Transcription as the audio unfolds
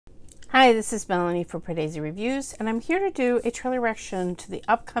Hi, this is Melanie for Pardesi Reviews, and I'm here to do a trailer reaction to the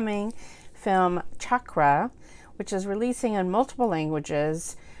upcoming film Chakra, which is releasing in multiple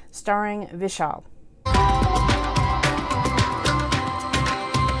languages, starring Vishal.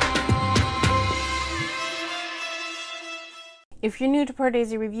 If you're new to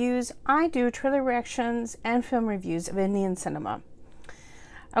Pardesi Reviews, I do trailer reactions and film reviews of Indian cinema.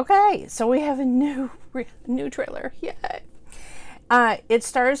 Okay, so we have a new trailer. Yay! It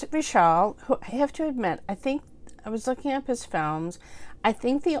stars Vishal, who I have to admit, I think I was looking up his films. I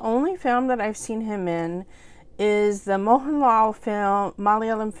think the only film that I've seen him in is the Mohanlal film,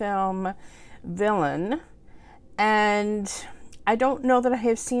 Malayalam film, Villain. And I don't know that I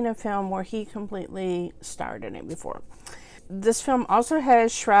have seen a film where he completely starred in it before. This film also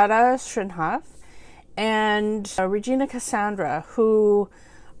has Shraddha Srinath and Regina Cassandra, who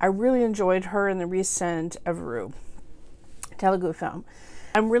I really enjoyed her in the recent Avaru Telugu film.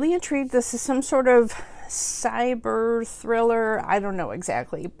 I'm really intrigued. This is some sort of cyber thriller. I don't know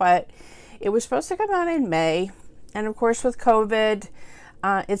exactly, but it was supposed to come out in May. And of course, with COVID,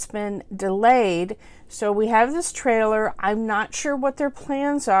 it's been delayed. So we have this trailer. I'm not sure what their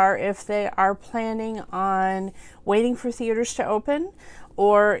plans are, if they are planning on waiting for theaters to open,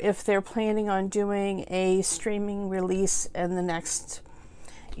 or if they're planning on doing a streaming release in the next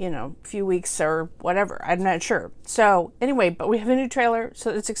few weeks or whatever. I'm not sure. So anyway, but we have a new trailer,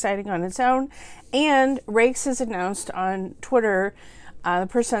 so it's exciting on its own. And rekhs has announced on Twitter, the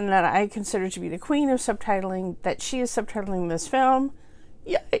person that I consider to be the queen of subtitling, that she is subtitling this film.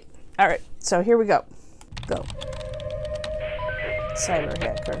 Yay! All right, so here we go. Go. Cyber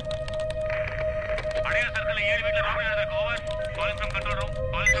hacker.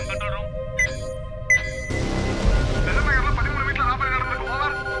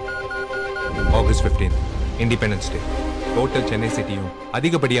 August 15th, Independence Day. Total Chennai City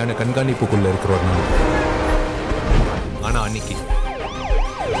அதிகப்படியான கண்காணிப்புக்குள்ள இருக்கிற ஒரு நாள். ஆனா அன்னைக்கு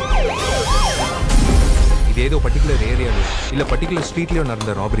இது ஏதோ particular ஏரியாலோ இல்ல particular ஸ்ட்ரீட்லயோ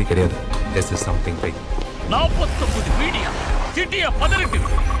நடந்த ராபரி கிடையாது. This is something big. 49 media சிட்டியை பதறிட்டு.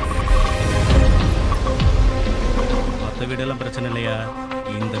 மத்த வீடெல்லாம் பிரச்சனை இல்லையா?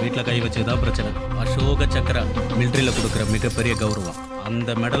 இந்த வீட்ல கை வச்சதா பிரச்சனை. அசோக சக்கரா மிலிட்டரியில கொடுக்கிற மிகப்பெரிய கௌரவம். அந்த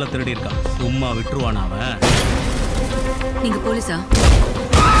மெடலை திருடி இருக்கான். சும்மா விட்டுருவானா அவன்? நீங்க போலீஸா?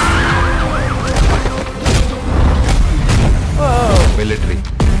 மிலிட்டரி.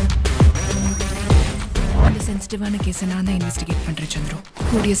 அந்த சென்சிட்டிவான கேஸை நான் தான் இன்வெஸ்டிகேட் பண்றேன் சந்திரு.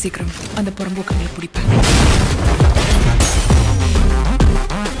 கூடிய சீக்கிரம் அந்த புறம்போக்கங்களை பிடிப்பேன்.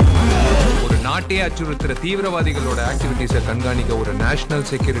 ஒரு நாட்டையே அச்சுறுத்துற தீவிரவாதிகளோட ஆக்டிவிட்டிஸை கண்காணிக்க ஒரு நேஷனல்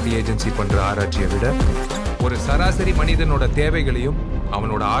செக்யூரிட்டி ஏஜென்சி பண்ற ஆராய்ச்சியை விட ஒரு சராசரி மனிதனோட தேவைகளையும்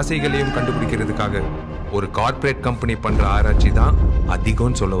அவனோட ஆசைகளையும் கண்டுபிடிக்கிறதுக்காக ஒரு கார்ப்பரேட் கம்பெனி பண்ற ஆராய்ச்சி தான்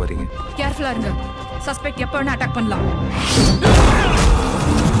அதிகம்னு சொல்ல வரீங்க. கேர்ஃபுல்லா இருங்க. சஸ்பெக்ட் எப்ப வேணா அட்டாக் பண்ணலாம்.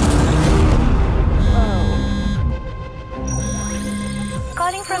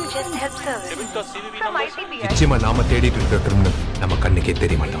 நிச்சயமா நாம தேடிட்டு இருக்கிற கிரிமினல் நம்ம கண்ணுக்கே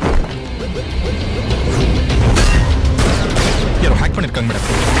தெரிய மாட்டோம். யாரோ ஹேக் பண்ணிருக்காங்க மேடம்.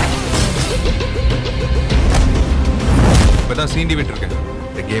 இப்பதான் சீண்டி விட்டுருக்கேன்.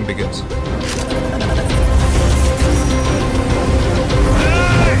 The game begins.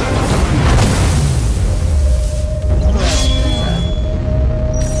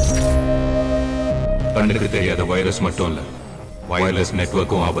 கண்ணுக்கு தெரியாத வைரஸ் மட்டும் இல்ல, வயர்லெஸ்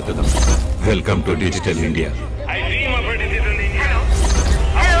நெட்வொர்க்கும் ஆபத்து தான். Welcome to digital India.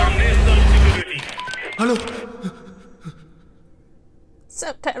 Hello.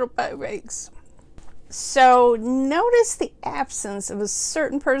 Subtitled by rekhs. So notice the absence of a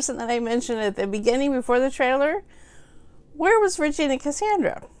certain person that I mentioned at the beginning before the trailer. Where was Regina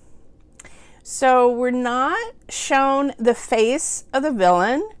Cassandra? So we're not shown the face of the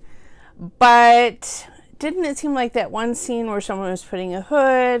villain, but didn't it seem like that one scene where someone was putting a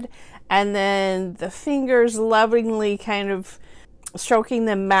hood and then the fingers lovingly kind of stroking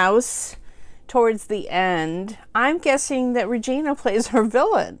the mouse towards the end? I'm guessing that Regina plays her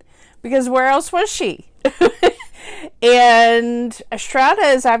villain, because where else was she? And Shraddha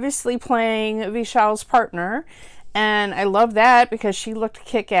is obviously playing Vishal's partner, and I love that because she looked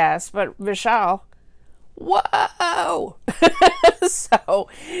kick-ass, but Vishal, whoa! So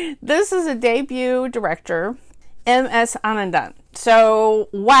this is a debut director, MS Anandan. So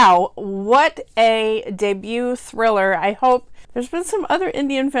wow, what a debut thriller. I hope there's been some other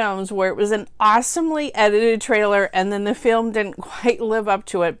Indian films where it was an awesomely edited trailer and then the film didn't quite live up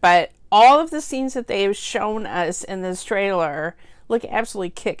to it, but all of the scenes that they have shown us in this trailer look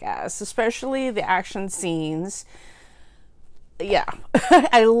absolutely kick-ass, especially the action scenes. yeah,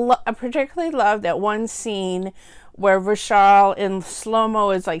 I particularly love that one scene where Vishal in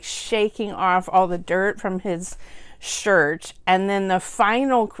slow-mo is like shaking off all the dirt from his shirt, and then the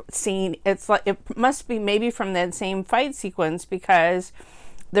final scene, it's like, it must be maybe from that same fight sequence, because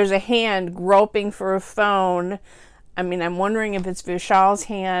there's a hand groping for a phone. I mean, I'm wondering if it's Vishal's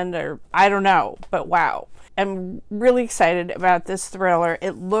hand, or I don't know, but wow. I'm really excited about this thriller.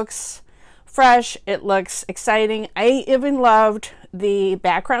 It looks fresh, it looks exciting. I even loved the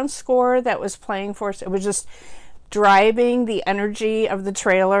background score that was playing for us. It was just driving the energy of the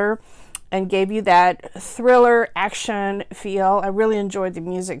trailer and gave you that thriller action feel. I really enjoyed the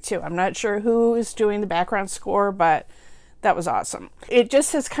music too. I'm not sure who is doing the background score, but that was awesome. It just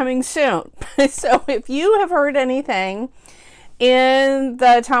says coming soon. So if you have heard anything in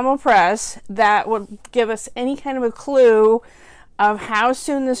the Tamil press that would give us any kind of a clue of how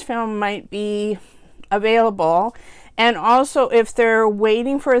soon this film might be available, and also if they're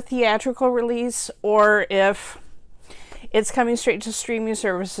waiting for a theatrical release or if it's coming straight to streaming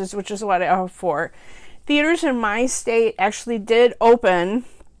services, which is what I hope for. Theaters in my state actually did open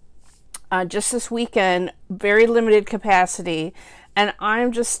just this weekend, very limited capacity, and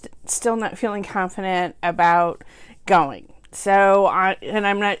I'm just still not feeling confident about going. So,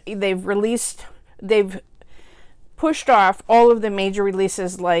 they've pushed off all of the major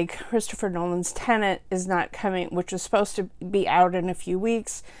releases, like Christopher Nolan's Tenet is not coming, which was supposed to be out in a few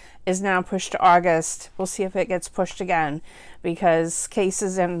weeks, is now pushed to August. We'll see if it gets pushed again, because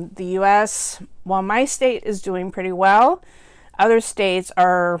cases in the US, while my state is doing pretty well, other states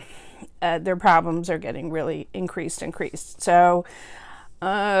are, their problems are getting really increased. So,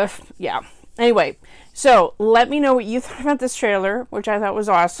 yeah. Anyway, so let me know what you thought about this trailer, which I thought was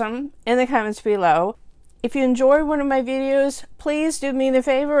awesome, in the comments below. If you enjoyed one of my videos, please do me the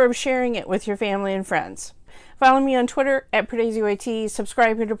favor of sharing it with your family and friends. Follow me on Twitter at PardesiYT,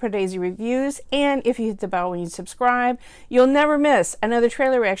 subscribe here to Pardesi Reviews, and if you hit the bell when you subscribe, you'll never miss another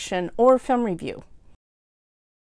trailer reaction or film review.